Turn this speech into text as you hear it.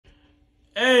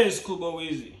Hey, Skoolboy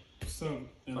WIZZY. What's up?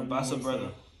 Ambassador brother.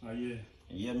 Yeah.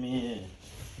 Yeah, man.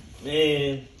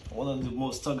 Man, one of the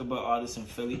most talked about artists in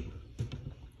Philly.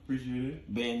 Appreciate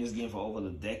it. Been in this game for over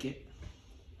a decade.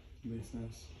 Makes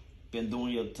sense. Been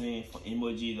doing your thing from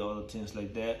emoji to other things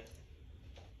like that.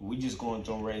 We just going to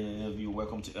jump right in the interview.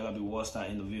 Welcome to LibWorldstar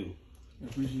interview.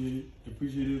 Appreciate it.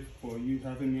 Appreciate it for you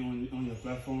having me on your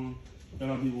platform,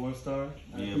 LibWorldstar.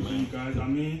 I appreciate you guys. I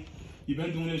mean, you've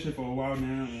been doing this shit for a while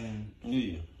now, and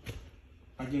Yeah.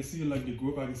 I can see like the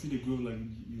growth. I can see the growth. Like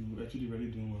you actually really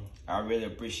doing well. I really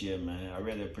appreciate it, man. I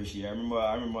really appreciate it. I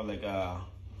remember like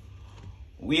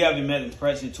we haven't met in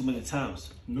person too many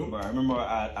times. Nope. But I remember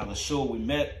at a show we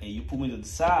met and you put me to the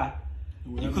side.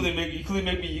 You couldn't make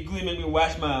me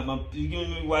watch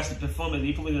watch the performance.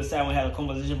 You put me to the side and we had a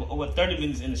conversation for over 30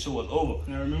 minutes and the show was over.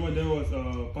 And I remember there was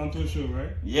a Panto show,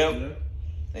 right? Yep.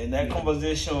 Yeah. And that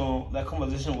conversation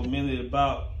was mainly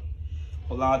about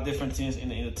a lot of different things in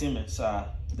the entertainment side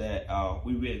that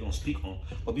we really gonna speak on.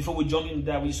 But before we jump into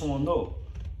that, we just wanna know,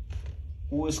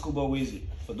 who is Skoolboy WIZZY?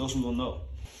 For those who don't know.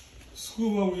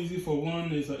 Skoolboy WIZZY, for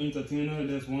one, is an entertainer.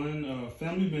 That's one.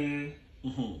 Family man.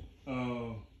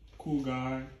 Cool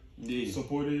guy. Yeah.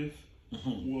 Supportive.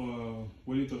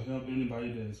 Willing to help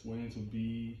anybody that's willing to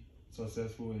be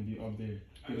successful and be up there.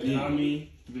 If it's not me,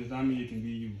 it can be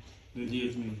you.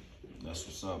 That's me. That's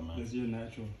what's up, man. That's your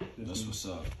natural. That's what's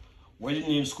up. Where did the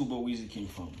name Skoolboy WIZZY came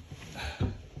from?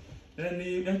 That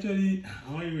name, actually,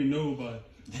 I don't even know, but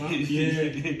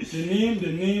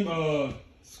the name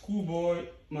Skoolboy,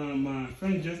 my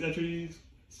friend just actually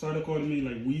started calling me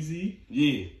like WIZZY.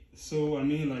 Yeah. So I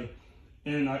mean like,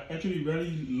 and I actually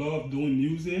really love doing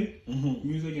music,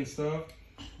 music and stuff.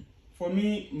 For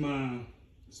me, my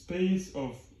space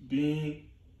of being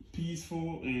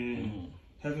peaceful and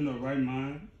having the right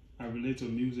mind, I relate to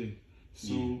music.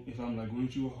 So if I'm like going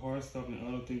through hard stuff and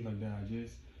other things like that, I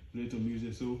just relate to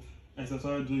music. So as I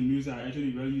started doing music, I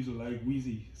actually really used to like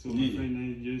WIZZY. So my friend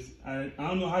name just, I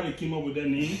don't know how they came up with that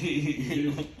name.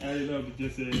 Just added up, it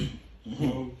just said,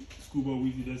 Skoolboy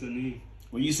WIZZY, that's a name.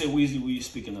 When you say WIZZY, what are you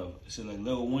speaking of? Is it like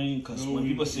Lil Wayne? Because when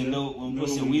people say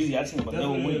WIZZY, I think about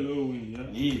Lil Wayne. Lil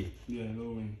Wayne, yeah. Yeah,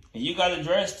 Lil Wayne. And you got a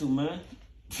dress too, man.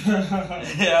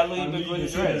 How long you been growing the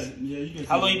dress? Yeah, you can.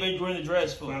 How long you been growing the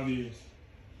dress for? 5 years.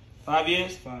 5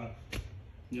 years? 5.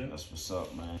 Yeah. That's what's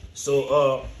up, man.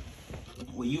 So,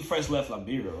 when you first left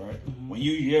Liberia, right? When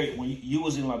you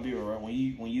was in Liberia, right? When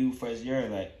you first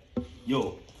heard like,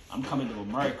 yo, I'm coming to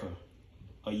America,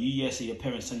 or you say your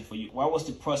parents sent it for you. Why was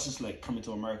the process like coming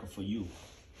to America for you?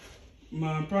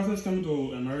 My process coming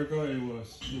to America,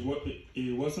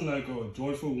 it wasn't like a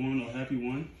joyful one or happy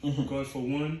one. Because for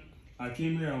one, I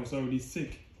came here, I was already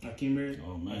sick. I came here.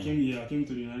 Oh man. I came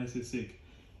to the United States sick.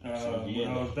 When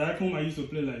I was back home, I used to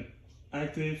play like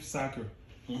active soccer.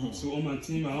 So on my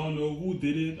team, I don't know who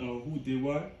did it or who did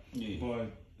what,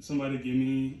 but somebody gave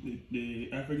me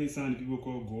the African sign that people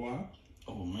call Goa.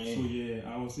 Oh man. So yeah,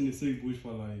 I was in the sick bush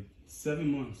for like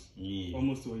 7 months,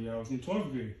 almost to a year. I was in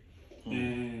 12th grade,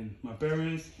 and my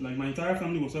parents, like my entire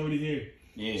family was already here.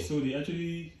 Yeah. So they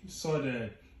actually saw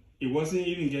that it wasn't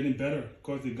even getting better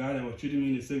because the guy that was treating me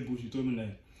in the sick bush, he told me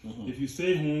that if you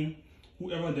stay home,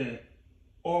 whoever that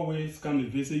always come and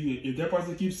visit you, if that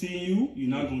person keeps seeing you, you're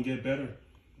not gonna get better.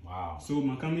 Wow. So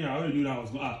my coming here, I already knew that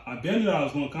I barely knew that I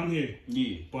was gonna come here.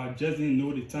 Yeah. But I just didn't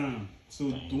know the time. So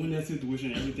during that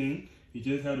situation, everything, he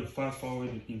just had to fast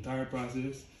forward the entire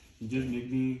process. He just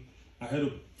made me, I had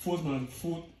to force my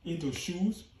foot into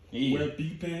shoes, wear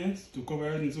big pants to cover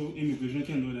everything so immigration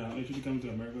can know that I'm actually coming to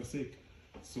America sick.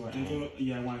 So I entered,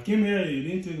 when I came here, it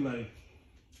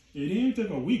didn't take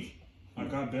a week. I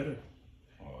got better.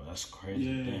 Oh, that's crazy.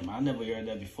 Yeah. Damn, I never heard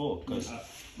that before. Cause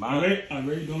I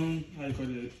really don't, how you call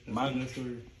it, that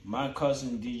story. My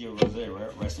cousin DJ Rose,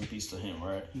 right? Rest in peace to him,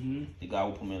 right? The guy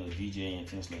who put me on the DJ and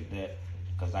things like that.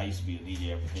 Because I used to be a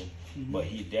DJ, everything. But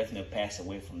he definitely passed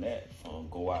away from that, from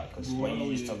Go Out. Because what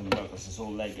he's talking about, because his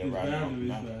whole leg get right now.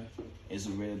 It's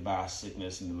a really bad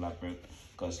sickness in the Liberian.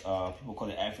 Because people call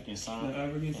it African sign,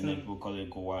 and then people call it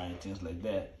Go Out and things like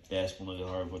that. That's one of the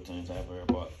horrible things I've heard.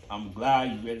 But I'm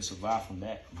glad you really survived from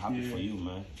that. I'm happy for you,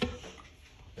 man.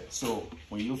 So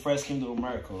when you first came to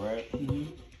America, right?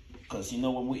 Because you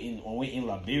know when we're in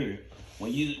Liberia,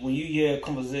 when you hear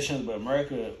conversations about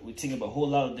America, we think about a whole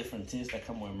lot of different things that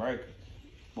come with America.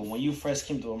 But when you first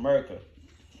came to America,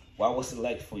 what was it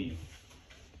like for you?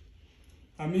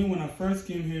 I mean, when I first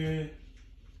came here,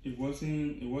 it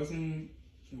wasn't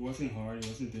hard. It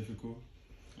wasn't difficult.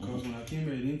 Because when I came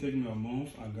here, it didn't take me a month.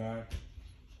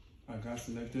 I I got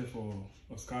selected for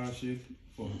a scholarship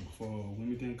for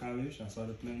Wilmington College. I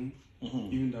started playing.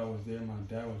 Even though I was there, my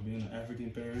dad was being an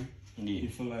African parent. He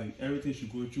felt like everything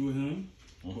should go through him,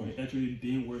 but it actually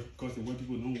didn't work because the white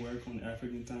people don't work on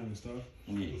African time and stuff.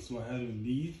 So I had to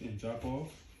leave and drop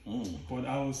off. But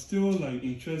I was still like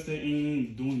interested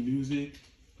in doing music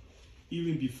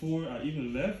even before I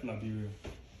even left Liberia.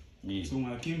 So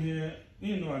when I came here,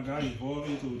 you know, I got involved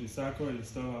into the soccer and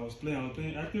stuff. I was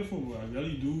playing active football. I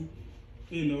really do,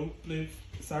 you know, play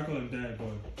soccer like that.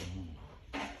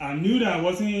 But I knew that I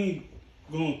wasn't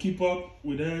gonna keep up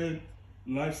with that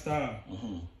lifestyle.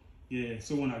 Yeah.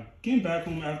 So when I came back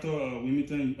home after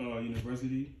Wilmington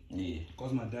University,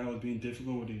 because my dad was being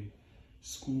difficult with the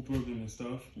school program and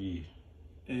stuff,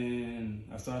 and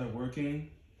I started working.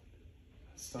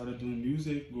 Started doing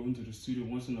music, going to the studio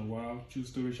once in a while. True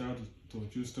story, shout out to a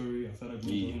true story. I started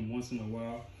going to him once in a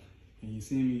while, and he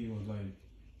seen me, he was like,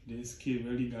 this kid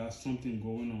really got something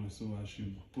going on, so I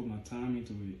should put my time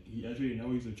into it. He actually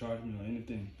never used to charge me or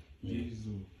anything. He used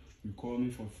to record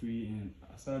me for free, and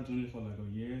I started doing it for like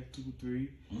a year, 2, 3,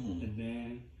 and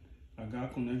then I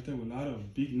got connected with a lot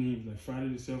of big names, like Friday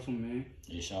the Cell Phone Man.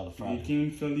 Yeah, shout out to Friday. He came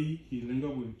in Philly, he linked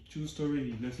up with True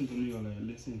Story, he listened to me, I was like,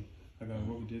 listen, I gotta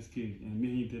work with this kid, and me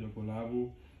and he did a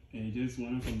collabo, and it just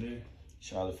went from there.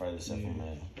 Shout out to Friday the Second,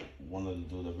 man. Wanted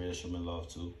to do the radio show me love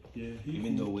too. Yeah,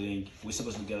 even though we're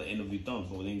supposed to get an interview done,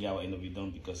 but we didn't get our interview done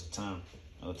because of time.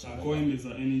 I call him as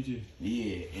an energy.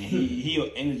 Yeah, and he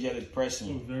an energetic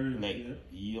person. Oh, very, like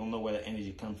you don't know where the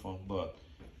energy come from, but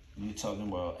you talking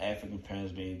about African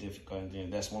parents being difficult, and then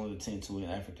that's one of the things too in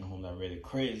African home that really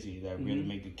crazy, that really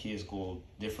make the kids go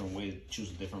different ways,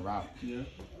 choose a different route. Yeah.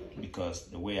 Because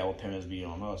the way our parents be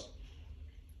on us.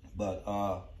 But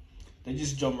they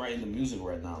just jump right into music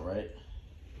right now, right?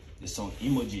 The song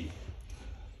Emoji.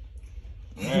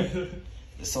 Right?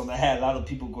 The song that had a lot of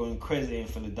people going crazy in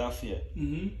Philadelphia.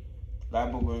 A lot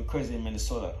of people going crazy in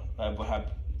Minnesota. A lot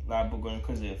of people going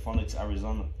crazy in Phoenix,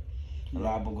 Arizona. A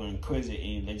lot of people going crazy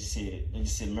in, let's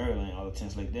just say Maryland, all the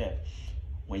things like that.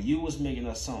 When you was making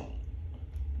that song,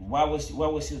 what was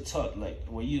your thought? Like,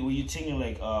 were you thinking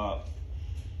like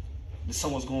the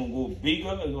song was gonna go bigger,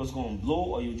 or it was gonna blow,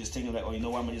 or you were just thinking like, oh, you know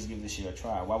what, I'm gonna just give this shit a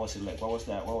try? What was it like? What was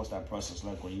that process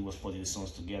like when you was putting the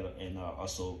songs together, and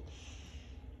also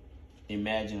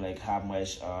imagine like how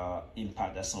much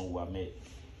impact that song would have made?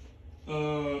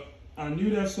 I knew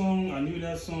that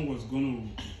song was gonna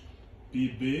be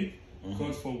big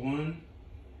because for one,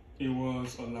 it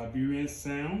was a Liberian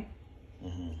sound.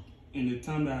 In the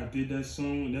time that I did that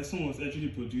song was actually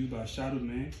produced by Shadow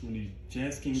Man when he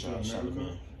just came to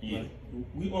America. Like,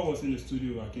 we all was in the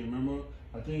studio. I can remember.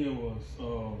 I think it was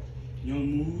Young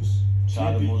Moose,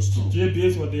 Shadow Moose too. J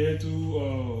Bass was there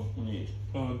too.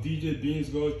 DJ Beans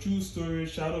Go, True Story,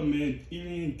 Shadow Man,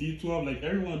 even D12. Like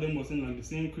every one of them was in like the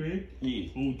same crib.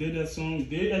 When we did that song,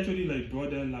 they actually like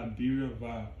brought that Liberia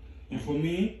vibe. And for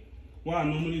me, what I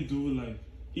normally do, like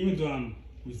even though I'm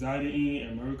residing in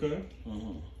America,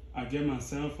 I get my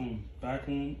sound from back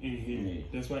home and here.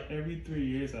 That's why every 3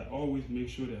 years I always make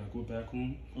sure that I go back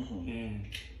home and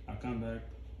I come back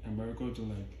America to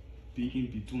like be in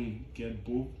between, get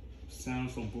both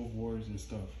sounds from both worlds and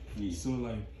stuff. So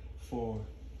like for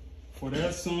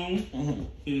that song,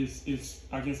 it's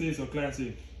I can say it's a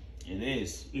classic. It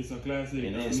is. It's a classic.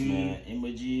 It is, man.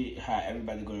 Emoji had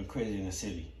everybody going crazy in the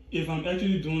city. If I'm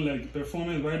actually doing like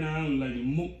performance right now,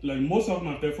 like most of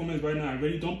my performance right now, I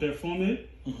really don't perform it.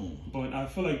 But I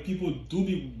feel like people do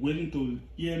be waiting to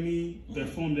hear me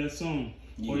perform that song.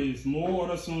 But it's more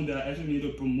other songs that I actually need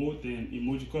to promote than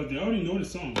Emoji because they already know the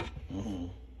song.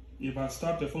 If I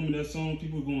stop performing that song,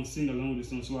 people are going to sing along with the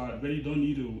song. So I really don't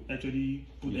need to actually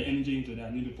put the energy into that.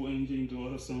 I need to put energy into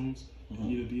other songs. I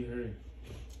need to be heard.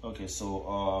 Okay,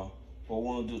 so what we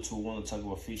want to do too, we want to talk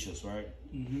about features, right?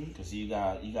 Because you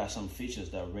got some features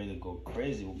that really go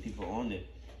crazy with people on it,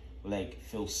 like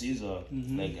Phil Caesar,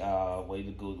 like what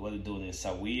they doing in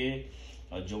Sawiye,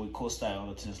 Joey Costa, and all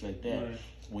the things like that. Right.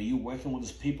 When you working with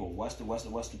these people, what's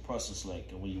the process like?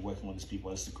 And when you working with these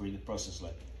people, what's the creative process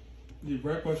like? The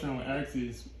right question I would ask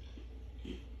is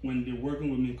when they're working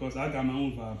with me, because I got my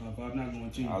own vibe. My vibe not going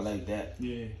to change. I like that.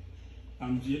 Yeah.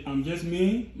 I'm just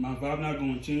me. My vibe not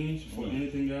going to change for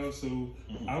anything else. So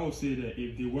I would say that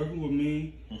if they're working with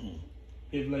me,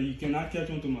 if like you cannot catch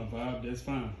on to my vibe, that's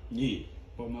fine. Yeah.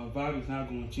 But my vibe is not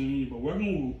going to change. But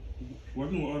working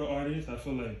with other artists, I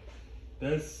feel like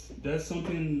that's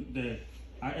something that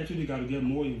I actually got to get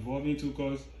more involved into.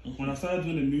 Because when I started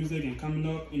doing the music and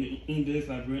coming up in this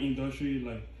Liberian industry,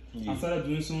 like I started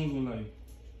doing songs with like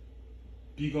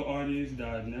bigger artists that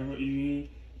I never even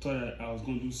thought that I was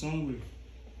going to do songs with.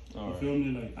 You feel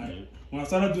me? Like when I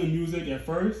started doing music at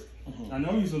first, I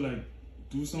never used to like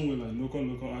do something with like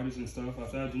local artists and stuff. I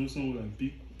started doing something with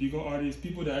like bigger artists,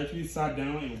 people that actually sat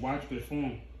down and watched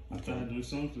perform. I started doing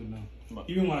songs with them.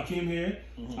 Even when I came here,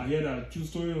 I heard that True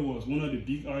Story was one of the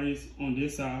big artists on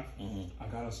this side. I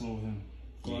got a song with him.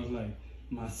 So I was like,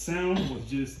 my sound was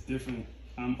just different.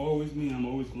 I'm always me. I'm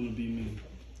always gonna be me.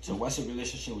 So what's the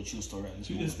relationship with True Story?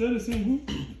 It's still the same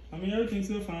group. I mean, everything's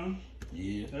still fine.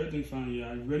 Yeah. Everything's fine. Yeah.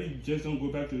 I really just don't go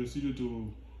back to the studio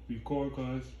to record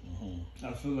because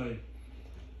I feel like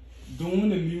doing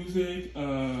the music.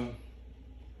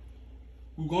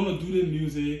 We're gonna do the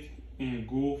music and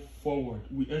go forward.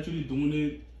 We actually doing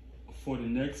it for the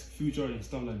next future and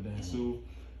stuff like that. So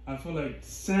I feel like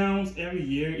sounds every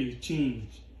year is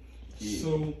change.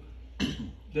 So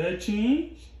that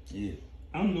change,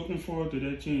 I'm looking forward to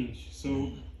that change.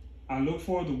 So I look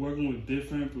forward to working with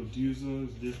different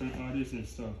producers, different artists and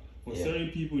stuff. For certain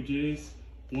people just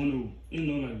want to,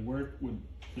 like work with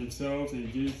themselves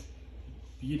and just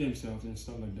be themselves and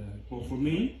stuff like that. But for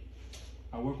me,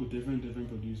 I work with different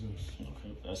producers.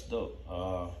 Okay, that's dope.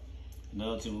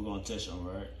 Another thing we're gonna touch on,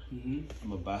 right?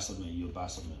 I'm a bossa man, you a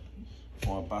bossa man.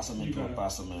 From a bossa man to a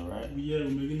bossa man, right? Yeah, we're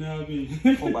making it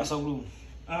happen. From bossa blue.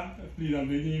 Please, I'm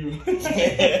making you.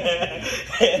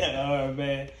 Alright,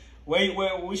 man.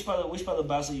 Which part of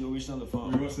bossa you originally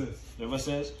from? River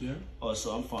Says. Yeah. Oh,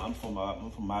 so I'm from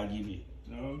Malgibi.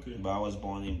 Oh, okay. But I was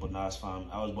born in Bonaz Farm.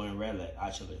 I was born in Red Light,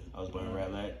 actually. I was born in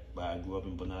Red Light, but I grew up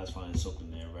in Bonaz Farm and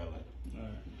Soakland there in Red Light.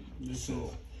 Alright.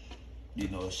 So, you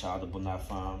know, shout out to Bonaz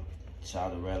Farm,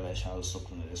 shout out to Red Light, shout out to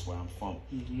Soakland. That's where I'm from.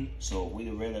 So we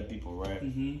the Red Light people, right?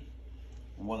 We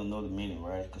want to know the meaning,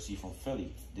 right? Because you're from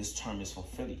Philly. This term is from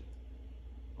Philly,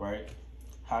 right?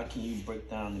 How can you break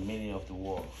down the meaning of the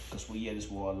war? Because we hear this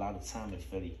war a lot of time in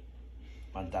Philly.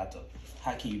 Mandata.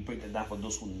 How can you break that down for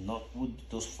those who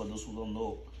don't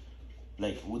know?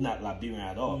 Like, we're not Liberian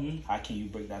at all. How can you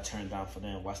break that term down for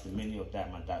them? What's the meaning of that,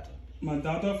 Mandata?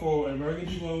 Mandata for American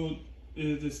people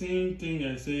is the same thing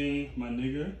as saying my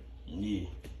nigga. Yeah.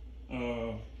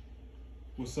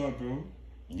 What's up, bro?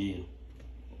 Yeah.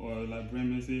 Or like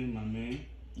Bremen say, my man.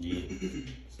 Yeah.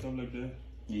 Stuff like that.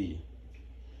 Yeah.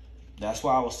 That's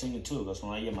why I was singing too, because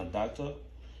when I hear my doctor,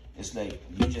 it's like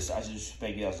I just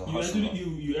respect it as a hustler.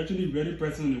 You actually very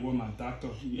present in the word my doctor.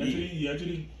 You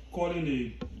actually calling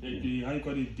the how you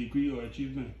call it, degree or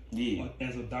achievement. Yeah.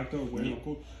 As a doctor or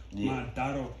whatever. My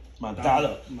daughter. My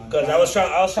daughter. Because I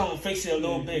was trying to fix it a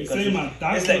little bit. Say my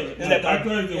doctor.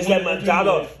 It's like my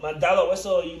daughter. My daughter. What's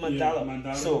up, you, my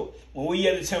daughter? So when we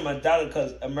hear the term my daughter,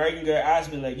 because American girl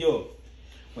asked me like, yo,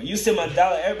 when you say my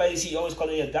daughter, everybody see always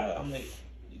calling you a daughter. I'm like,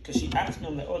 because she asked me,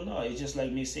 I'm like, oh no, it's just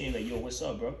like me saying like, yo, what's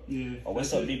up, bro? Yeah. Or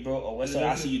what's up, big bro? Or what's up?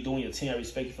 I see you doing your thing. I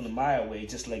respect you from the mile away.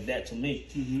 Just like that to me.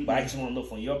 But I just want to know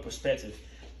from your perspective,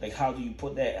 like, how do you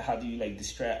put that? How do you like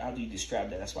describe? How do you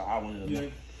describe that? That's what I wanted to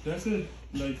know. That's it.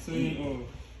 Like saying, oh,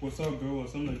 what's up, bro, or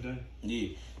something like that.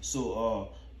 Yeah. So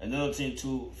another thing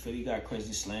too, Philly got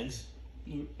crazy slangs.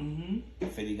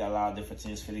 Philly got a lot of different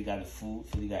things. Philly got the food.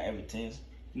 Philly got everything.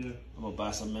 Yeah. I'm a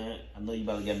bossa man. I know you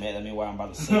about to get mad at me while I'm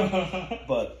about to say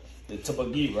but the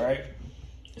Tobagi, right?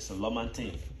 It's a Loman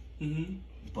thing.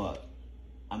 But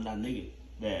I'm not nigga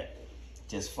that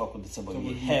just fuck with the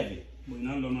Tobagi heavy. But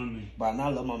not love my man. But I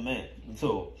not love my man.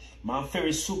 So my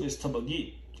favorite soup is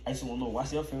Tobagi. I just want to know,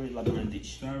 what's your favorite Liberian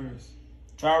dish? Dry rice.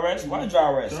 Dry rice? Why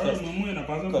dry rice?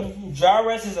 Dry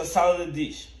rice is a solid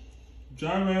dish.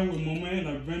 Dry rice with my man,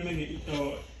 like Brent make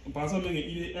it, Pasa make it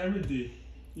eat it every day.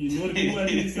 You know the people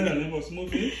actually say that name for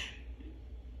smoked fish?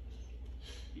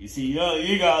 You see,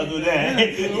 you gotta do that.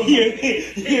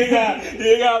 you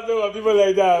gotta do what people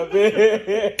like that,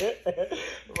 man.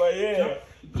 But yeah.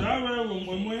 Dry rice with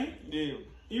my man. Yeah.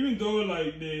 Even though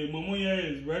like the Momoya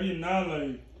is ready now,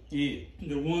 like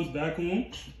the ones back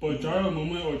home, but dry with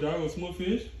Momoya or dry with smoked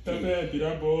fish, pepper,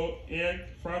 bitter ball, egg,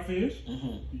 fried fish,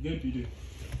 you get beat it.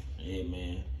 Yeah,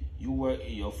 man.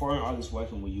 Your foreign artist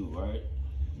working with you, right?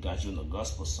 Got you in the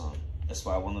gospel song. That's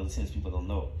why one of the things people don't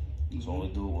know. So when we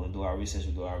do our research,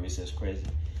 we do our research crazy.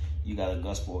 You got a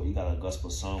gospel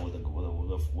song with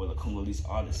a Congolese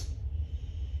artist,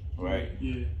 right?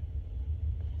 Yeah.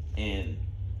 And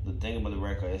the thing about the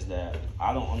record is that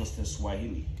I don't understand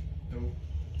Swahili,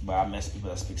 but I met people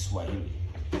that speak Swahili.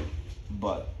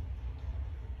 But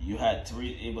you had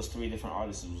three different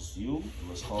artists. It was you, it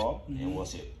was her, and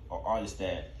was it an artist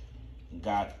that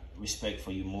got respect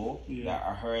for you more? That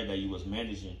I heard that you was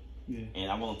managing.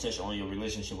 And I want to touch on your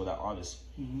relationship with that artist.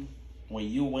 When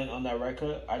you went on that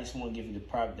record, I just want to give you the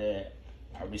prop that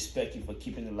I respect you for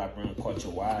keeping the Liberian culture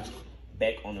wise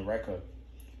back on the record.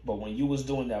 But when you was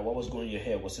doing that, what was going in your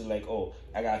head? Was it like, oh,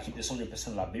 I gotta keep this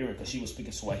 100% Liberian because she was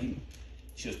speaking Swahili,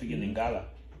 she was speaking Lingala,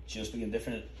 she was speaking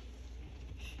different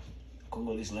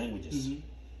Congolese languages.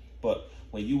 But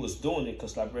when you was doing it,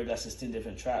 because Liberia got 16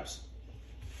 different tribes,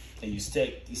 and you still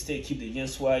keep the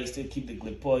Yenswa, you still keep the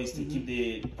Glipo, you still keep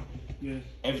the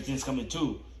everything's coming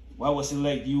too. Why was it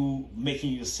like you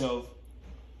making yourself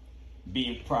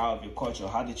being proud of your culture?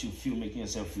 How did you feel making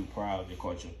yourself feel proud of your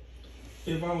culture?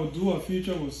 If I would do a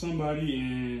feature with somebody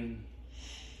and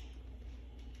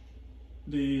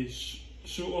they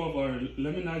show off, or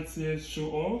let me not say show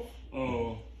off,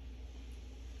 or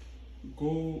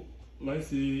go, let's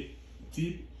say,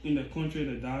 deep in the country,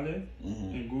 the dialect,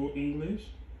 and go English,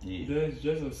 there's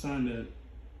just a sign that,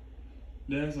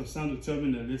 there's a sign to tell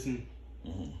me that, listen,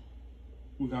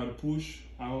 we gotta push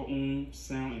our own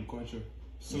sound and culture.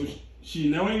 So she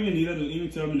never even needed to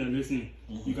even tell me that, listen,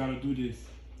 you gotta do this.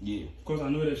 Yeah. Because I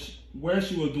know that where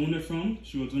she was doing it from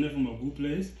a good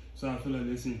place. So I feel like,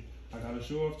 listen, I gotta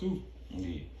show off too.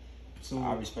 Yeah. So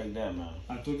I respect that, man.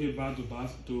 I took it back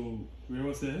to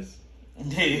Railroad Says. That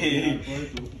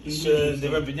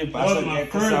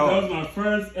was my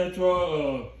first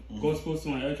actual gospel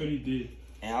song I actually did.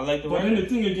 And I like the But then the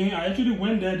thing again, I actually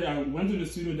went there. I went to the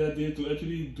studio that day to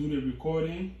actually do the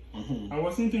recording. I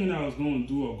wasn't thinking I was going to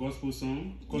do a gospel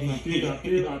song because I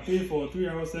paid for a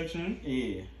 3-hour section.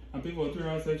 Yeah. I paid for a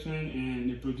 3-hour section, and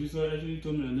the producer actually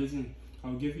told me, listen,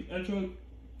 I'll give you extra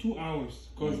 2 hours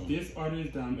because this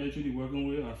artist that I'm actually working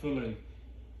with, I feel like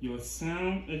your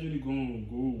sound actually going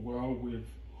to go well with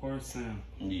her sound.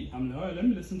 Yeah. I'm like, all right, let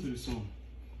me listen to the song.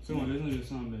 So when I listen to the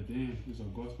song, I'm like, damn, it's a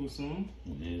gospel song.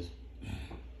 It is.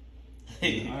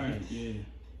 Alright, yeah.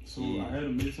 So I had to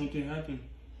make something happen.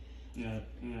 Yeah,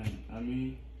 I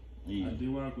mean, I did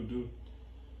what I could do.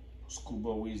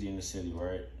 Skoolboy WIZZY in the city,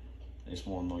 right? I just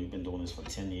want to know, you've been doing this for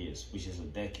 10 years, which is a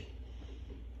decade.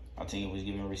 I think if we're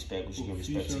giving respect, we should give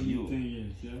respect to you. 10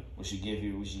 years, yeah. We should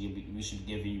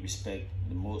give you respect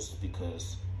the most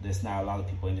because there's not a lot of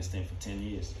people in this thing for 10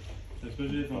 years.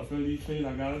 Especially if I feel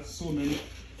like I got so many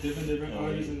different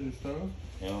artists and stuff.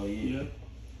 Hell yeah.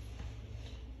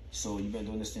 So you've been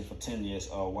doing this thing for 10 years.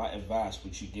 What advice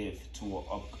would you give to an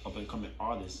up and coming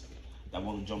artist that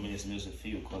want to jump in this music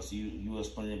field? Because you was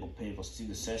paying for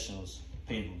studio sessions,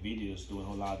 paying for videos, doing a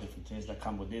whole lot of different things that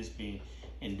come with this being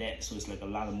in that. So it's like a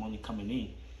lot of money coming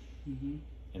in.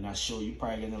 And I'm sure you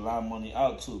probably getting a lot of money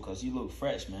out too, because you look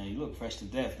fresh, man. You look fresh to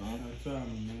death, man. I try,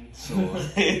 man.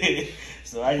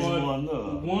 So I just want to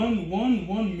know.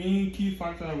 One main key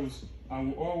factor I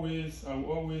will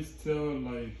always tell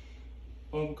like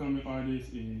upcoming artists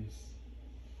is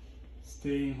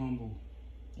staying humble.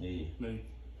 Yeah. Like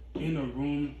in a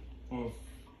room of,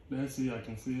 let's say I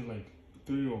can say like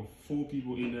 3 or 4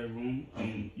 people in that room,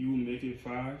 and you make it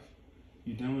 5,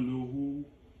 you never know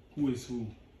who is who.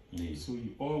 Yeah. So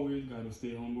you always gotta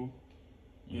stay humble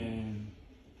and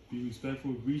be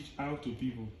respectful. Reach out to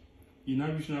people. You're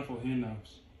not reaching out for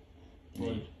handouts,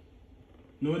 but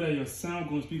know that your sound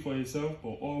gonna speak for itself.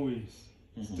 But always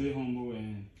stay humble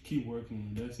and keep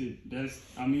working. That's it.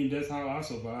 That's how I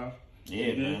survive.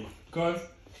 Yeah, man. Because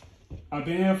I've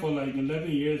been here for like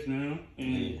 11 years now,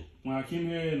 and when I came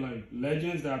here, like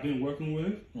legends that I've been working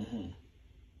with,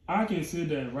 I can say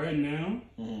that right now,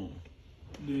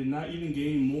 they're not even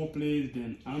getting more plays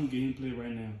than I'm getting play right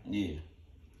now. Yeah.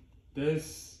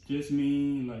 That's just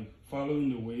me like following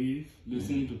the wave,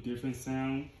 listening to different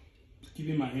sound,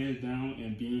 keeping my head down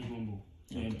and being humble.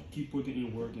 And keep putting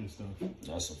in work and stuff.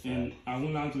 That's a fact. And I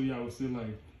won't lie to you, I would say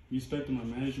like respect to my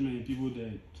management and people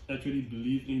that actually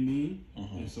believe in me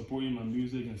and supporting my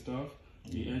music and stuff.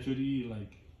 They actually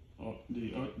like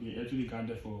they actually got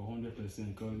that for 100%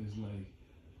 because it's like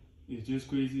it's just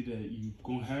crazy that you're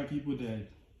gonna have people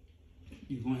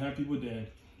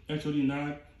that actually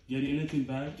not getting anything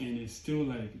back and they still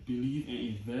like believe and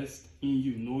invest in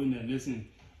you, knowing that listen,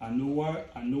 I know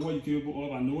what you're capable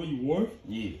of. I know what you worth.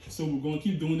 Yeah. So we're gonna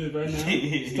keep doing it right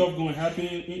now. Stuff gonna happen.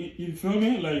 You feel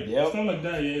me? Like stuff like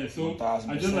that. Yeah. So 1000%.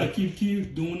 I just like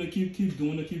keep doing it, keep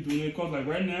doing it. Cause like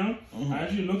right now, I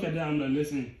actually look at that. I'm like,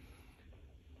 listen,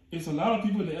 it's a lot of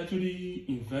people that actually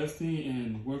investing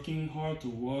and working hard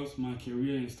towards my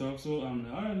career and stuff. So I'm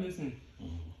like, all right, listen.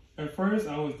 At first,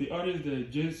 I was the artist that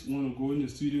just want to go in the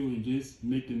studio and just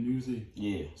make the music.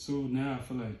 Yeah. So now I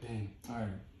feel like, dang, all right.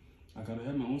 I gotta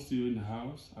have my own studio in the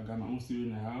house. I got my own studio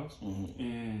in the house,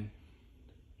 and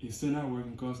it's still not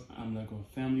working because I'm like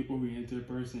a family-oriented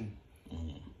person.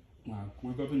 When I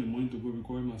wake up in the morning to go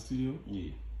record in my studio,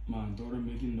 my daughter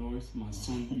making noise, my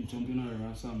son be jumping all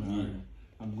around. So I'm like, all right,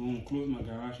 I'm going to close my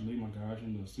garage and make my garage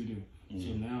in the studio.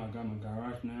 So now I got my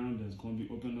garage now that's going to be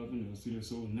opened up in the studio.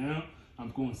 So now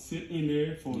I'm going to sit in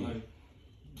there for like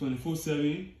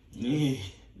 24/7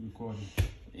 recording.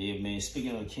 Yeah, man.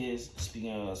 Speaking of kids,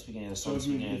 speaking of songs, So if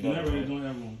you never don't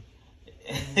have one.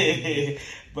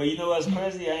 But you know what's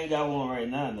crazy? I ain't got one right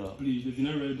now, though. Please, if you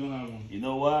never don't have one. You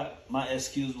know what? My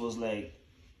excuse was like,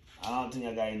 I don't think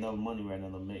I got enough money right now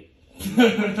to make.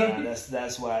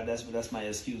 that's my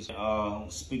excuse.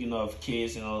 Speaking of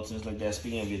kids and all things like that,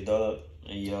 speaking of your daughter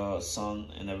and your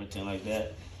son and everything like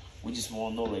that, we just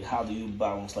want to know, like, how do you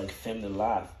balance like family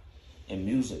life and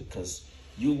music? Because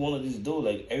you one of these dudes,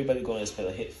 like, everybody gonna expect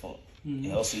a hit from,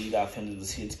 and also you got family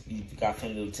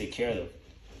to take care of.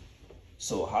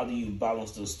 So how do you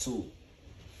balance those two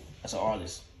as an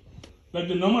artist? Like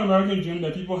the normal American dream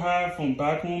that people have from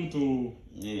back home to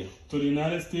the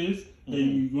United States, that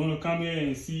you're gonna come here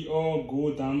and see all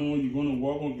gold diamond, you're gonna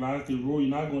walk on glass the road, you're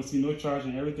not gonna see no trash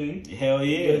and everything. Hell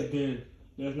yeah. That's dead.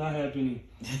 That's not happening.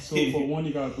 So for one,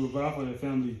 you gotta provide for the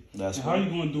family. That's and how you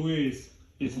gonna do it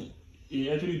it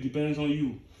actually depends on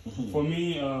you. For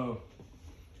me,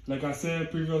 like I said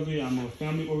previously, I'm a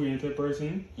family-oriented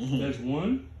person. That's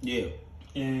one. Yeah.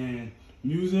 And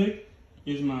music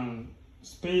is my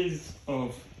space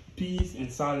of peace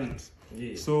and silence.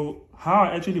 Yeah. So how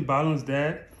I actually balance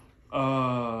that,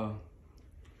 I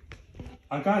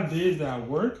got days that I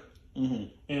work,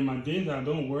 and my days that I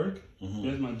don't work,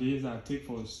 that's my days that I take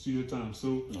for studio time.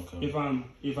 So if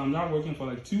I'm not working for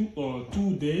like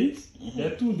 2 days,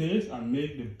 that 2 days I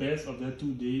make the best of that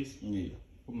 2 days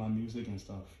with my music and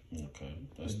stuff. Okay,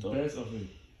 that's the dope. best of it.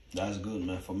 That's good,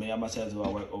 man. For me, I must have to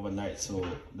work overnight, so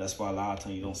that's why a lot of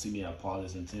times you don't see me at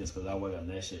parties and things, because I work on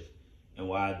that shit. And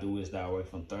what I do is that I work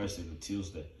from Thursday to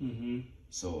Tuesday.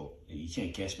 So you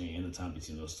can't catch me anytime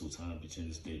between those 2 times, between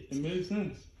these days. It makes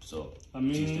sense. So I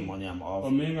mean, Tuesday morning I'm off.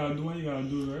 A man gotta do what you gotta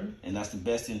do, right? And that's the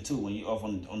best thing too. When you off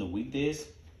on the weekdays,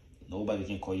 nobody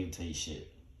can call you to tell you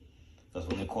shit. Because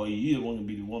when they call you, you want to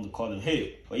be the one to call them,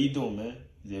 hey, what you doing, man?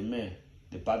 He said, man,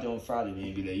 they party on Friday,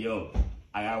 man. Be like, yo,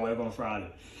 I gotta work on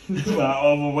Friday. But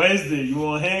on Wednesday, you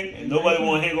wanna hang? And nobody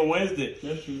wanna hang on Wednesday.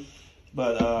 That's true.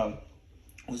 But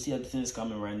we see other things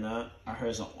coming right now. I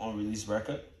heard some unreleased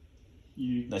record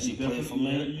that you played for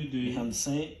me. Yeah, you did. Behind the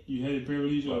scene. You had the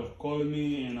privilege of calling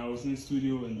me, and I was in the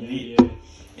studio, and then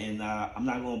And I'm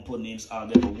not gonna put names out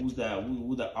there, but who's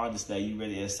the artist that you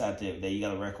really excited that you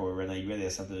got a record with right now? You really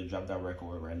excited to drop that record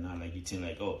with right now? Like you think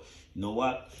like, oh, you know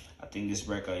what? I think this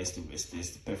record is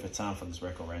the perfect time for this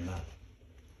record right now.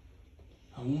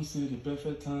 I won't say the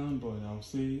perfect time, but I'll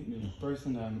say the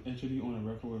person that I'm actually on a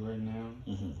record with right now,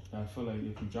 I feel like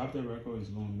if you drop that record, it's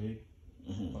gonna make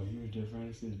a huge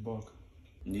difference. Is Buck.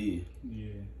 Yeah.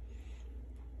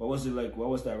 What was it like? What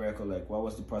was that record like? What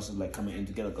was the process like coming in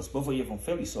together? Because both of you are from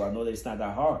Philly, so I know that it's not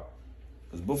that hard.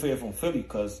 Because both of you are from Philly.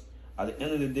 Because at the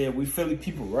end of the day, we Philly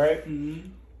people, right?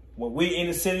 When we in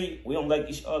the city, we don't like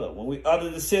each other. When we out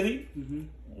of the city,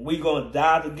 we gonna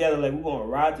die together. Like we're gonna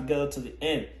ride together to the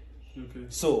end. Okay.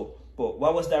 So, but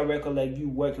what was that record like? You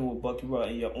working with Bucky Raw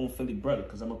and your own Philly brother?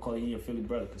 Because I'm gonna call you your Philly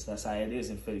brother, because that's how it is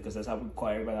in Philly. Because that's how we call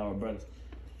everybody our brothers.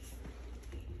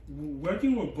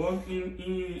 Working with Buck in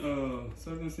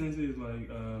certain senses, like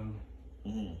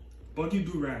Bucky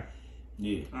do rap.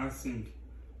 Yeah. I sing.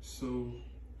 So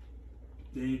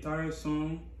the entire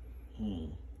song,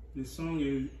 the song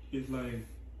is like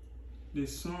the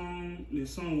song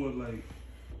was like.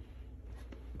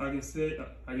 I can say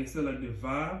like the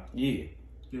vibe. Yeah.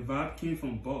 The vibe came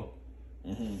from Buck.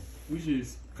 Which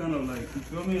is kind of like, you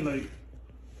feel me? Like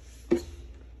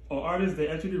an artist that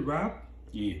actually rap.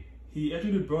 Yeah. He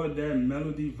actually brought that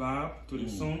melody vibe to the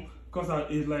song. Cause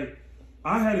it's like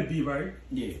I had a beat, right?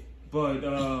 Yeah. But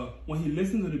when he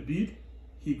listened to the beat,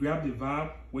 he grabbed the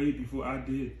vibe way before I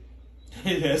did.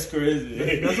 That's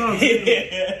crazy. That's what I'm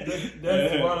saying.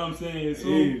 That's what I'm saying. So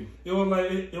it was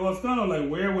like it was kind of like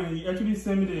weird when he actually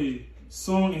sent me the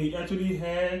song and he actually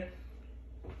had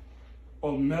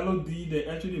a melody that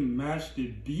actually matched the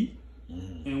beat.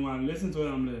 And when I listened to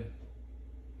it, I'm like,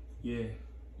 yeah.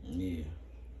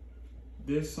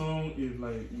 This song is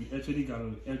like we actually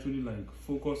gotta like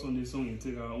focus on this song and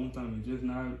take our own time and just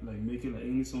not like make it like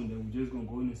any song that we're just gonna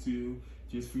go in the studio,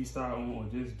 just freestyle on or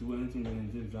just do anything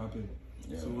and then just drop it.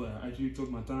 Yeah. So I actually took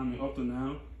my time, and up to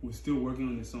now we're still working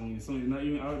on this song. The song is not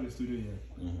even out of the studio yet.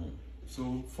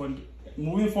 So for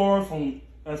moving forward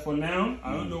as for now,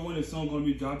 I don't know when the song gonna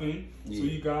be dropping. So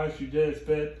you guys should just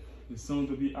expect the song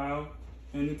to be out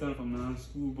anytime from now.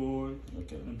 Skoolboy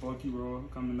and Bucky Raw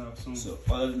coming out soon. So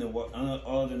other than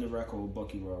the record with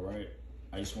Bucky Raw, right?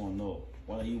 I just want to know,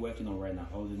 what are you working on right now?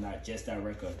 Other than that, just that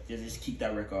record. Just keep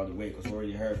that record out of the way, because we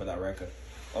already heard about that record.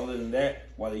 Other than that,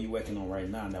 what are you working on right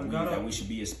now that we should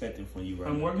be expecting from you right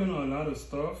now? I'm working on a lot of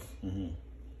stuff,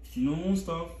 known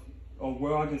stuff, or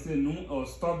well, I can say known or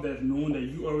stuff that's known that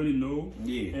you already know,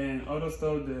 and other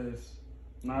stuff that's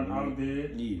not out there.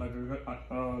 Like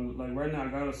right now, I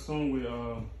got a song with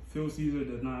Phil Caesar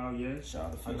that's not out yet. Shout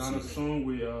out to Phil I got Caesar. a song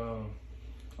with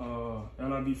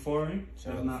LIB Foreign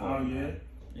that's not out yet.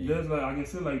 There's like, I can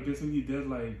say like basically there's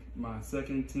like my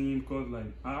second team, because like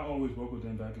I always work with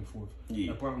them back and forth.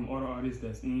 Apart from other artists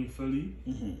that's in Philly,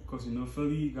 because you know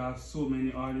Philly got so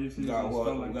many artists. Got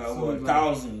what,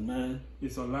 thousands, man.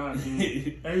 It's a lot,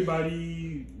 and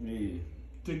everybody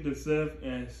take themselves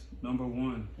as number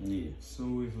one.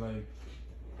 So it's like,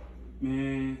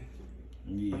 man,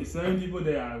 it's certain people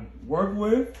that I work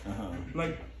with.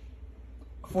 Like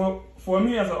for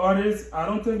me as an artist, I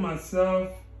don't take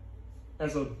myself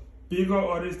as a bigger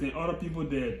artist than other people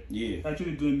that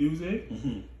actually do music.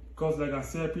 Because like I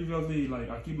said previously, like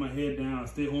I keep my head down, I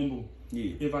stay humble.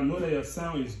 If I know that your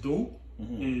sound is dope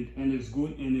and it's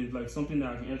good and it's like something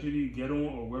that I can actually get on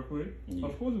or work with,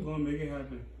 of course we're gonna make it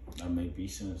happen. That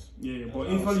makes sense. But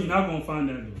in fact, you're not gonna find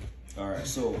that though. Alright,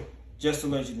 so just to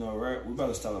let you know, right, we're about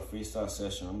to start a freestyle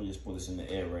session. I'm gonna just put this in the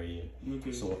air right here.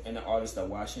 Okay. So any artists that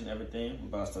watching everything, we're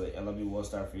about to start a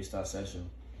LibWorldstar freestyle session.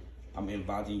 I'm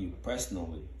inviting you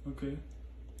personally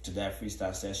to that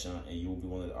freestyle session, and you will be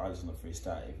one of the artists on the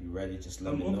freestyle. If you're ready, just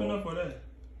let me know. I'm open up for that.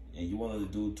 And you one of the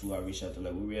dude too, I reach out to.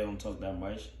 Like, we really don't talk that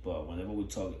much, but whenever we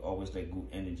talk, always like good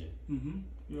energy.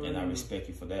 And I respect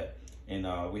you for that. And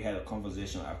we had a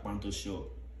conversation at Panto's show.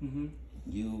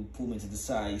 You pulled me to the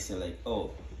side. You said like,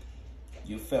 oh,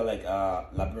 you felt like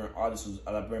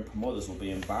Liberian promoters were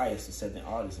being biased to certain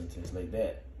artists and things like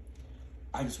that.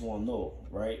 I just want to know,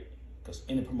 right? Because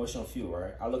in the promotional field,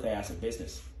 right, I look at it as a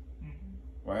business,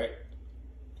 right?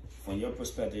 From your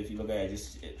perspective, you look at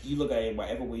it, you look at it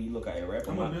whatever way you look at it, right?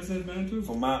 I'm a businessman too.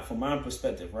 From my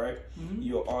perspective, right?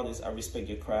 You're an artist. I respect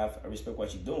your craft. I respect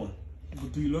what you're doing.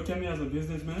 But do you look at me as a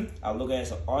businessman? I look at it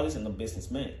as an artist and a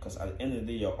businessman. Because at the end of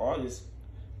the day, you're an artist.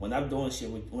 When I'm doing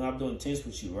things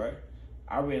with you, right?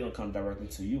 I really don't come directly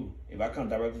to you. If I come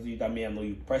directly to you, that means I know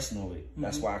you personally.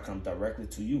 That's why I come directly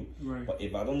to you. But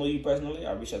if I don't know you personally,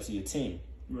 I reach out to your team.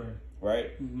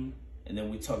 Right? And then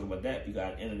we talk about that, because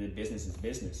at the end of the business is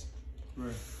business.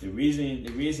 The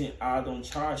reason I don't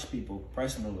charge people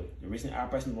personally, the reason I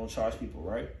personally don't charge people,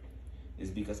 right, is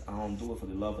because I don't do it for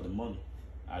the love of the money.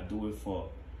 I do it for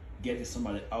getting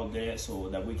somebody out there so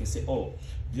that we can say, oh,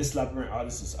 this Liberian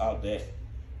artist is out there.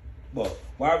 But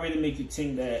why really make you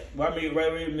think that? Why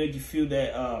really make you feel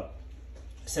that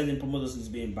certain promoters is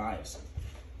being biased?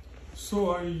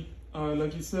 So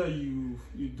like you said, you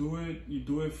do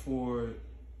it for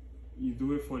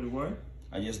the what?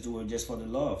 I just do it just for the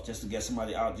love, just to get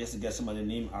somebody out, just to get somebody's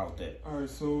name out there. All right,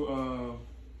 so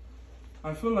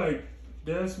I feel like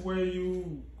that's where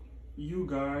you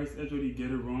guys actually get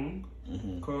it wrong,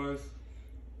 because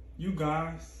you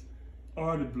guys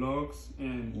are the blogs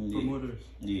and promoters.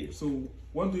 So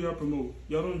what do y'all promote?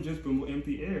 Y'all don't just promote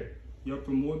empty air. Y'all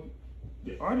promote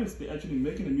the artists. They're actually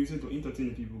making the music to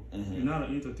entertain people. You're not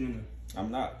an entertainer.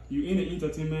 I'm not. You're in the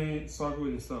entertainment circle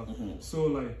and stuff. So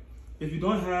like, if you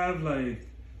don't have like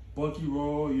Bucky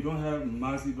Raw, you don't have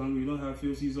Mazzy Blanco, you don't have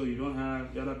Phil Caesar, you don't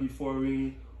have LIB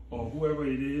Foreign or whoever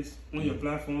it is on your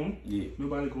platform,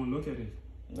 nobody gonna look at it.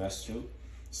 That's true.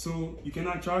 So you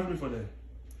cannot charge me for that.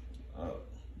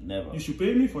 Never. You should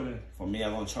pay me for that. For me,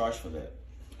 I won't charge for that.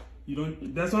 You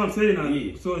don't. That's what I'm saying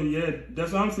now. So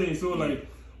that's what I'm saying. So like,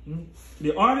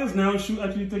 the artists now should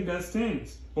actually take that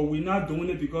stance, but we're not doing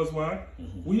it because why?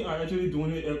 We are actually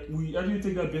doing it. We actually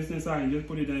take that business side and just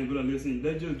put it down and go, listen,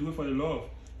 let's just do it for the love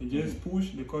and just push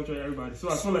the culture to everybody.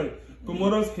 So I feel like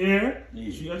promoters here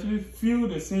should actually feel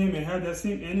the same and have that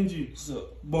same energy. So,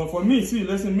 but for me, see,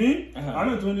 listen, me, I've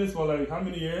been doing this for like how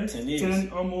many years? 10 years. 10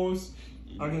 almost.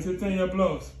 I can say 10 years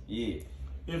plus.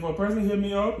 If a person hit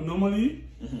me up normally,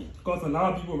 because a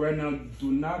lot of people right now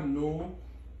do not know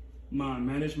my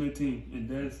management team, and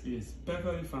that is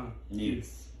perfectly fine.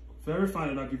 It's very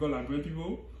fine that because like when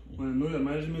people, when I know the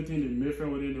management team, they make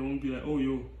friends with it, they won't be like, oh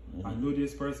yo, I know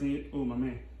this person, oh my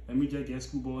man, let me just get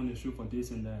Skoolboy on the show for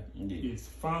this and that. It's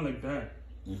fine like that.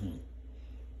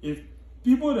 If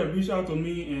people that reach out to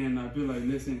me and I be like,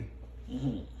 listen,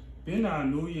 being that I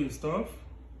know you and stuff,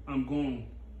 I'm going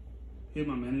to hit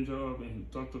my manager up and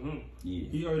talk to him.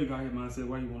 He already got his mindset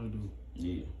what he want to do.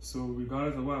 So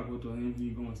regardless of what I go to him,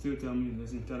 he's going to still tell me,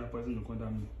 listen, tell that person to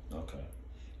contact me. Okay.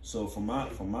 So from my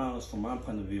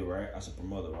point of view, right, as a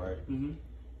promoter, right,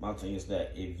 my thing is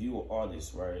that if you are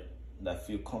artist, right, that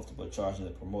feel comfortable charging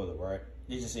the promoter, right,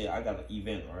 they just say I got an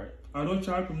event, right? I don't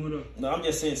charge promoter. No, I'm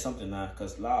just saying something now,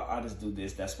 because a lot of artists do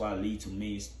this. That's why it lead to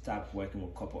me stop working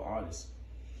with a couple artists.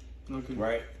 Okay.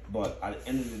 Right? But at the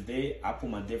end of the day, I put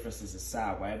my differences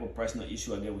aside. Whatever personal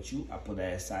issue I get with you, I put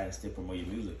that aside and still promote your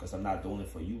music, because I'm not doing it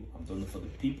for you. I'm doing it for the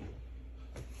people.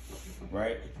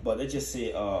 Right? But let's just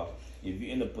say if you're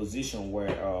in a position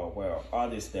where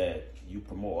artists that you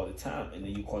promote all the time, and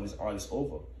then you call this artist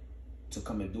over to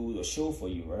come and do a show for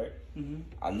you, right?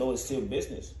 I know it's still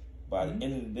business, but at the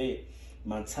end of the day,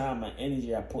 my time, my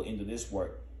energy I put into this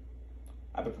work,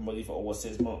 I've been promoting for over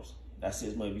 6 months. That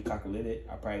 6 months, if you calculate it,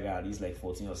 I probably got at least like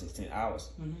 14 or 16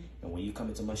 hours. And when you come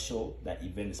into my show, that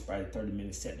event is probably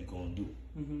 30-minute set you're gonna do.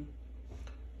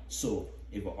 So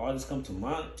if an artist come to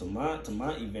my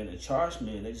event and charge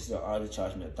me, and they just say artist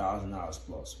charge me $1,000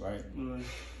 plus, right?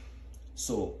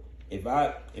 So if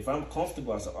I'm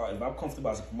comfortable as a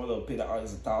promoter to pay the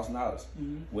artist $1,000,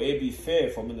 would it be fair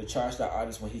for me to charge that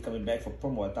artist when he coming back for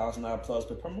promo $1,000 plus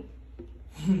per promo?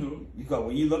 No. Because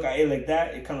when you look at it like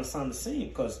that, it kind of sounds the same.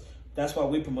 Because that's why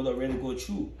we promoter really go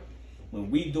through. When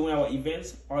we doing our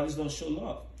events, artists don't show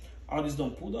love. Artists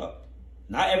don't pull up.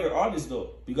 Not every artist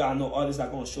though. Because I know artists that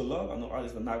are going to show love. I know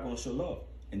artists that are not going to show love.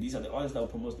 And these are the artists that will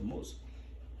promote the most.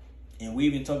 And we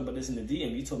even talked about this in the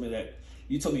DM.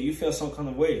 You told me you feel some kind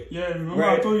of way. Yeah, remember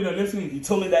right? I told you that. Listen, you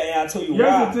told me that, and I told you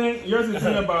why. Here's the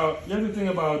thing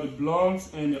about the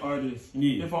blogs and the artists.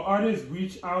 Yeah. If an artist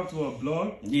reach out to a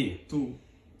blog, to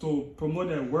promote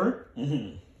their work,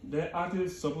 that artist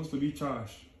is supposed to be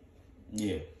charged.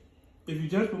 Yeah. If you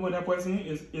just promote that person,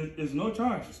 it's no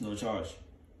charge. It's no charge.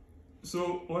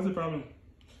 So what's the problem?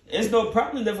 It's no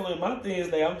problem. Definitely, my thing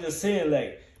is like I'm just saying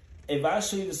like, if I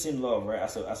show you the same love, right,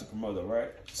 as a promoter, right?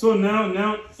 So now,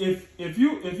 if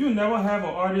you never have an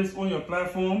artist on your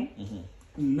platform,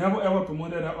 never ever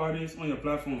promoted that artist on your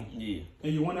platform,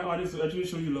 and you want that artist to actually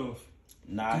show you love,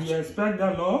 do you expect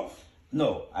that love?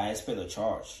 No, I expect a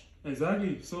charge.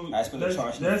 Exactly. So I expect a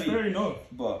charge. That's fair enough.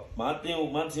 But my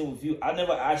thing with you, I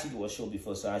never asked you to do a show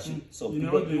before, so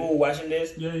people watching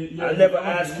this, I never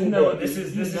asked you. This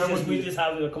is just we just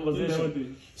having a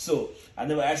conversation. So I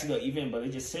never asked you to event, but they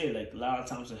just say like a lot of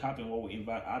times it happen when we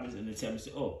invite artists and they tell me,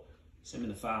 say, oh, send me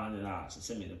the $500,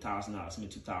 send me the $1,000, send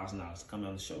me $2,000 to come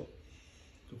on the show.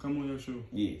 To come on your show.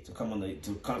 Yeah, to come not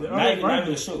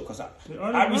even the show, because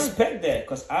I respect that,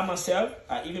 because I myself,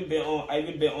 I even been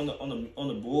on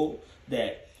the board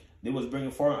that they was bringing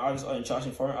foreign artists and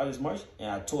charging foreign artists much,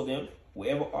 and I told them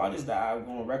whatever artists that I'm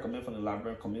gonna recommend from the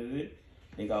Liberian community,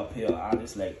 they gotta pay an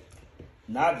artist like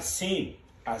not the same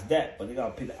as that, but they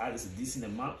gotta pay the artist a decent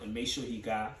amount and make sure he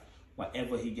got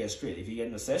whatever he gets straight. If he get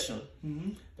in a session,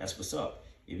 that's what's up.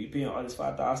 If you pay an artist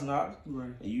 $5,000,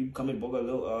 and you come and book a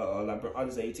little Liberian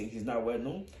artist that you think he's not well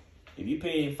known, if you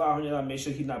pay him $500, make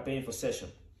sure he's not paying for session.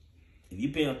 If you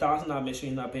pay him $1,000, make sure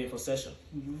he's not paying for session.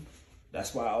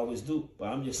 That's what I always do. But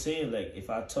I'm just saying, like, if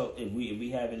we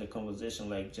having a conversation,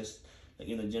 like, just like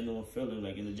in a genuine feeling,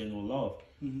 like in a genuine love,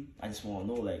 I just want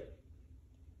to know, like,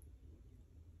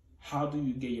 how do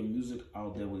you get your music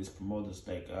out there with these promoters?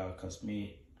 Like, cause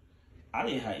me, I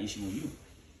didn't have issue with you.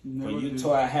 But you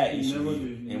told I had issue with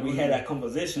you, and we had that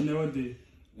conversation. Never did.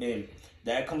 And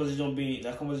that conversation being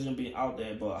out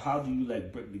there. But how do you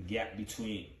like break the gap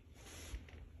between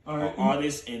an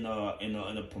artist and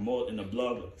a promoter and a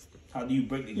blogger? How do you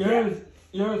break the gap?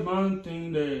 Here's my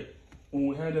thing that when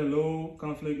we had a low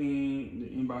conflict in the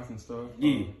inbox and stuff.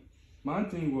 My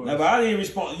thing was. But I didn't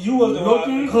respond. You was the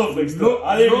one conflict stuff.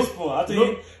 I didn't respond. I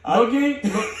think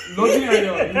looking at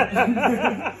your.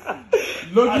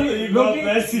 Looking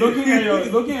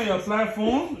at your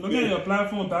platform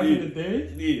back in the day,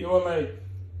 it was like,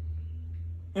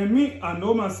 and me, I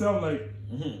know myself, like,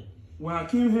 when I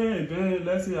came here, and then,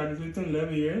 let's say, I can say 10,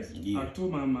 11 years, I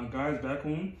told my guys back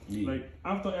home, like,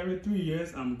 after every 3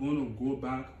 years, I'm going to go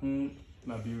back home to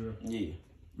Liberia.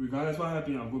 Regardless what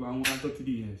happened, I'll go back home after 3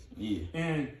 years.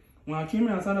 And when I came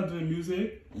here and started doing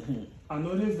music, I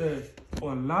noticed that a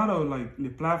lot of, like, the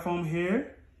platform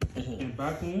here and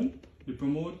back home, they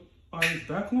promote artists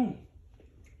back home.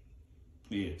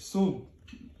 So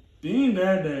being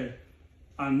that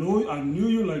I knew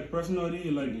you like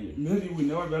personally, like maybe we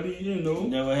never really,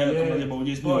 never had a conversation, but we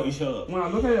just know each other. When I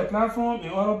look at your platform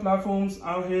and other platforms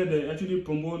out here that actually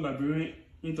promote Liberian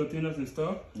entertainers and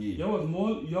stuff, y'all was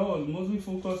mostly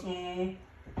focused on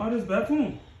artists back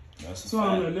home. So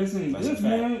I'm like, listen, this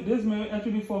man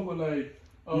actually fuck with like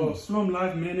slum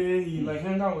life man, he like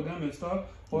hang out with them and stuff,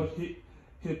 but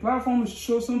his platform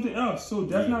shows something else. So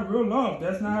that's not real love.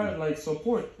 That's not like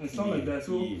support and stuff like that.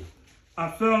 So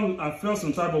I felt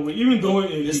some type of way, even though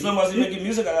the Slim wasn't making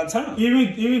music at that time.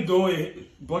 Even though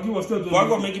Bucky was still doing. Bucky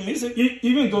was making music.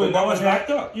 Even though it never locked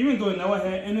up. Even though it never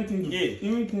had anything to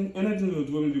anything to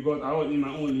do with me, because I was in my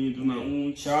own lane, doing my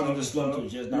own. Shout out to the Slim too,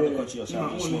 just not to cut you off. In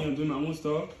my own lane, doing my own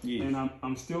stuff, and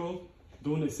I'm still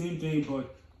doing the same thing.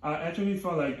 But I actually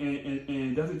felt like,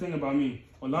 and that's the thing about me.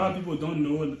 A lot of people don't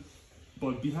know it,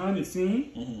 but behind the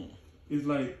scene, it's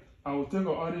like I would take an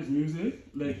artist's music.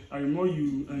 Like I remember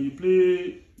you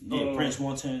play. Prince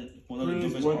 110, one of the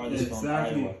biggest artists from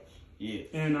Iowa. Yeah.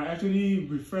 And I actually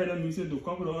refer that music to a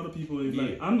couple of other people. It's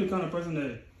like I'm the kind of person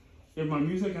that if my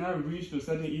music cannot reach to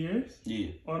certain ears,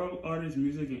 other artists'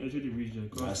 music can actually reach it.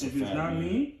 Because if it's not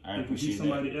me, it could be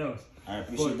somebody else. I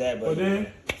appreciate that, but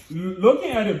then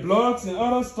looking at the blogs and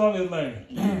other stuff, it's like,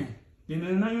 they're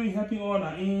not even happy all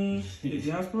that in the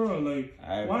diaspora. Like,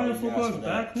 why the focus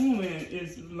back home? And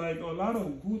it's like a lot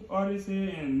of good artists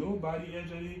here and nobody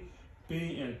actually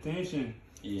paying attention.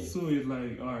 So it's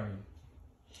like, all right.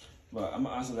 But I'm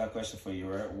gonna answer that question for you,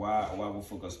 right? Why we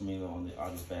focus mainly on the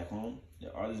artists back home?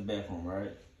 The artists back home,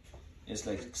 right? It's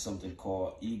like something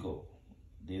called ego.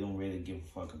 They don't really give a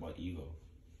fuck about ego.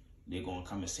 They're gonna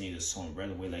come and sing the song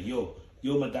right away, like yo,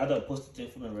 my dada post the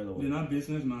thing for me right away. They're not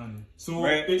business minded. So,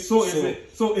 right? Is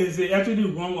it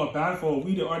actually wrong or bad for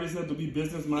we the artists to be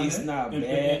business minded? It's not bad.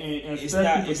 It's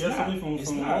not. It's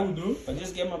not. But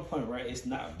just get my point, right? It's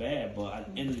not bad. But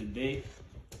at the end of the day,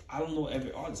 I don't know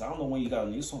every artist. I don't know when you got a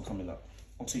new song coming up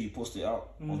until you post it out.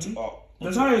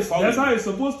 That's how it's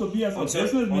supposed to be as a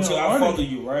business. Until I follow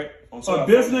you, right? A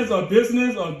business give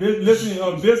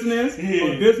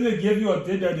you a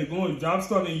date that they're going to job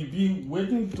stuff and you be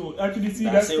waiting to actually see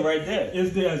that's that. That's it right there.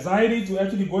 It's the anxiety to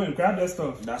actually go and grab that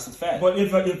stuff. That's a fact. But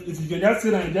if you can just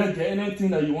sit and just get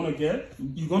anything that you want to get,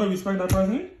 you're gonna respect that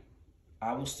person.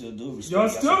 I will still do respect. Y'all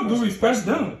still do respect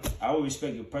them. I will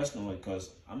respect you personally because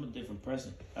I'm a different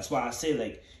person. That's why I say,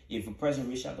 like, if a person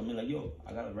reach out to me like, yo,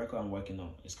 I got a record I'm working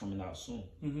on. It's coming out soon.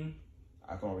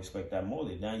 I can respect that more.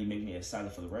 Now you make me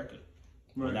excited for the record.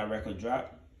 Right. When that record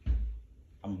drop,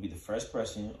 I'm going to be the first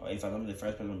person, or if I'm the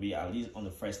first person, I'm going to be at least on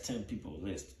the first 10 people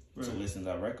list to listen to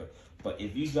that record. But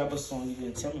if you drop a song, you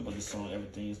didn't tell me about the song,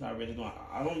 everything, it's not really going,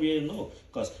 I don't really know.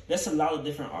 Because there's a lot of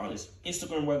different artists.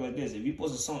 Instagram work like this. If you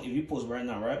post a song, if you post right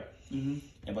now, right? And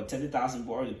about 10,000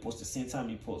 people already post the same time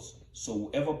you post. So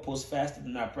whoever posts faster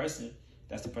than that person,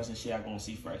 that's the person shit I'm going to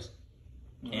see first.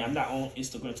 And I'm not on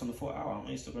Instagram 24 hours. I'm on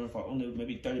Instagram for only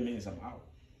maybe 30 minutes, I'm out.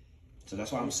 So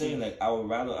that's why I'm saying, like, I would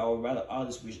rather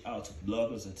artists reach out to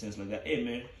bloggers and things like that. Hey,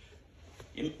 man.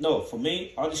 No, for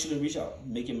me, artists shouldn't reach out.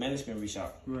 Make your management reach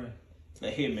out. Right.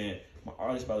 Like, hey, man, my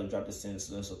artist about to drop this in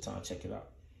so time. Check it out.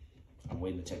 I'm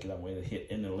waiting to check it out. I'm waiting to hit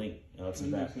in the link. To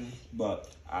that. But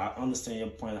I understand your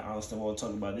point. I understand what we're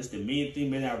talking about. This is the main thing,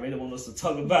 man, I really want us to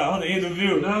talk about on the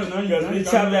interview. Because we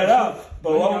chop that up.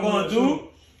 But what we're going to do,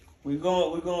 we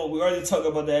already talked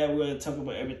about that. We're going to talk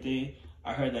about everything.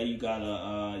 I heard that you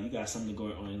got something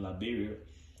going on in Liberia,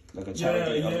 like a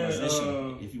charity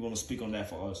organization. If you want to speak on that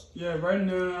for us. Yeah, right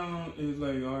now it's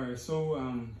like, all right, so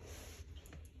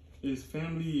his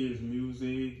family is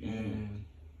music, and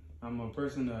I'm a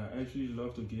person that actually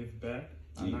love to give back.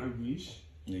 I'm not rich,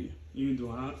 even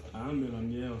though I'm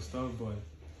millionaire or stuff, but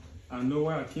I know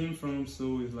where I came from,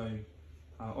 so it's like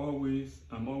I'm always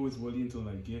willing to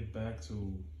like give back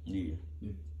to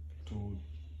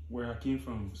where I came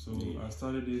from. So I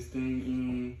started this thing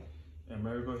in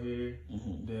America here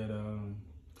that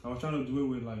I was trying to do it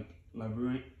with like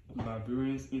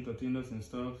Liberians, entertainers and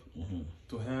stuff,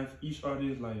 to have each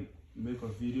artist like make a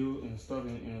video and stuff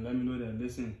and let me know that,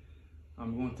 listen,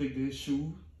 I'm gonna take this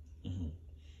shoe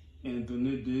and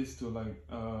donate this to like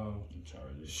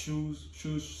shoes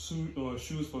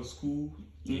for school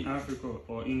in Africa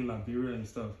or in Liberia and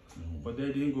stuff. But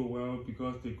that didn't go well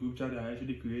because the group chat that I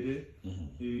actually created,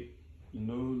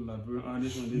 Liberian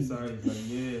artists on this side is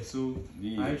like, so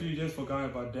I actually just forgot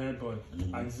about that, but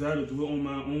I decided to do it on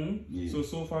my own.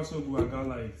 So far so good. I got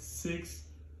like 6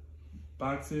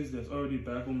 boxes that's already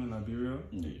back home in Liberia.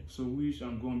 So which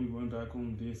I'm going to be going back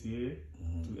home this year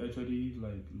to actually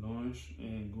like launch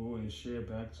and go and share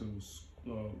back to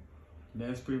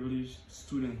less privileged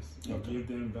students and give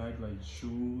them back like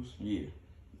shoes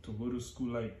to go to school,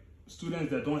 like students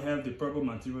that don't have the proper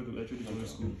material to actually go to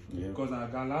school. Because I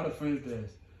got a lot of friends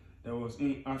that was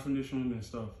in orphanation and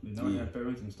stuff. They never had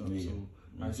parents and stuff. So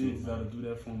I just decided to do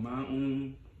that from my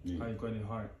own I got it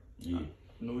hard.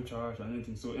 No charge or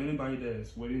anything. So anybody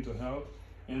that's willing to help,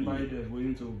 anybody that's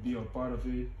willing to be a part of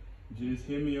it, just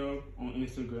hit me up on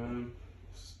Instagram,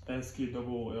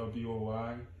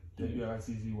 SKOOLBOY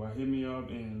WIZZY. Hit me up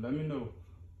and let me know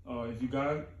if you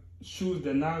got shoes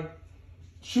that not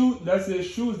Let's say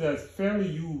shoes that's fairly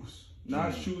used,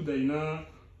 not shoes that not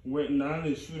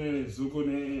the shoe that is Zuko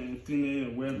and thing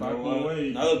and wear back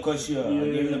away. Now look what you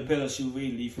I'm giving a pair of shoes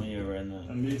really leaf on you right now.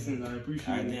 That makes sense. I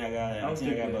appreciate it. I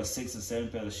think I got about 6 or 7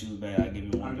 pair of shoes back. I'll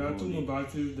give you one. I got 2 more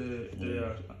boxes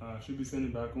that should be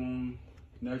sending back home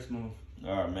next month.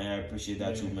 All right, man. I appreciate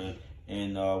that too, man.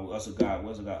 And we also got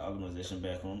organization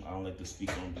back home. I don't like to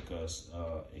speak on because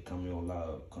it come in with a lot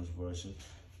of controversy,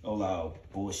 a lot of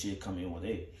bullshit coming in with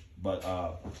it. But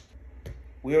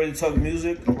we already talked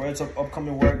music. We already talked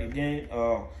upcoming work again.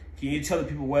 Can you tell the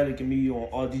people where they can meet you on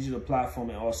all digital platform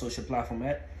and all social platform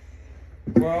at?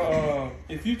 Well,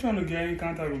 if you're trying to get in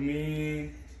contact with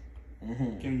me,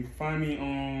 you can find me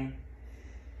on.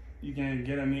 You can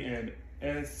get at me at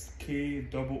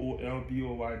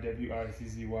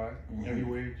SKOOLBOYWIZZY.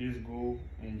 Everywhere, just go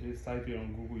and just type it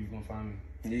on Google. You're gonna find me.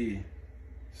 Yeah.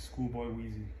 Skoolboy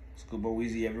WIZZY. Skoolboy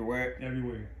WIZZY everywhere.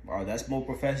 Everywhere. Oh, that's more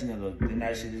professional than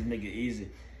that shit. Just make it easy.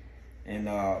 And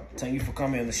thank you for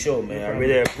coming on the show, man. I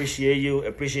really appreciate you.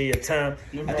 Appreciate your time.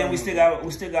 I think we still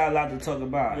got a lot to talk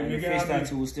about. And the FaceTime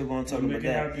too, we're still gonna talk about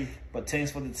that. But thanks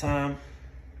for the time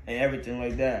and everything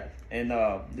like that. And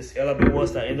this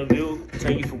LibWorldstar interview.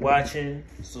 Thank you for watching.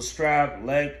 Subscribe,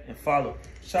 like, and follow.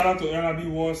 Shout out to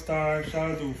LibWorldstar.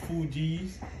 Shout out to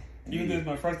Fuji's. Even though it's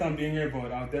my first time being here,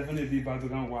 but I'll definitely be about to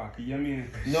go and walk. You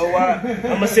know what? I'm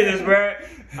gonna say this, right?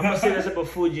 I'm gonna say this about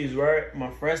Fuji's, right? My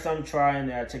first time trying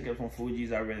it, I took it from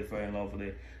Fuji's. I really fell in love with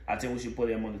it. I think we should put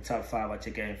them on the top 5. I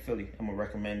check it in Philly. I'm gonna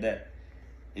recommend that.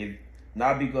 If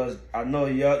not because I know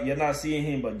you're not seeing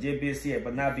him, but JB see it.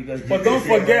 But not because. But don't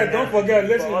forget,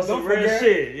 listen, don't forget.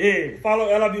 Shit, yeah. Follow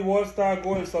LibWorldstar.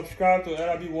 Go and subscribe to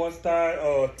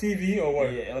LibWorldstar TV or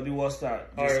what? Yeah, LibWorldstar.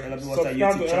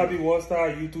 Subscribe to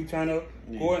LibWorldstar YouTube channel.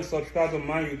 Yeah. Go and subscribe to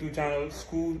my YouTube channel,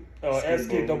 SKOOLBOY,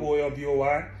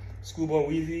 Skoolboy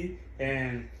WIZZY,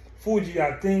 and Fuji.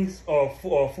 I think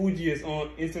Fuji is on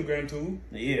Instagram too.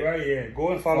 Yeah. Right. Yeah. Go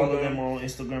and follow them on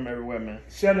Instagram everywhere, man.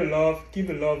 Share the love. Keep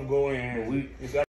the love going. And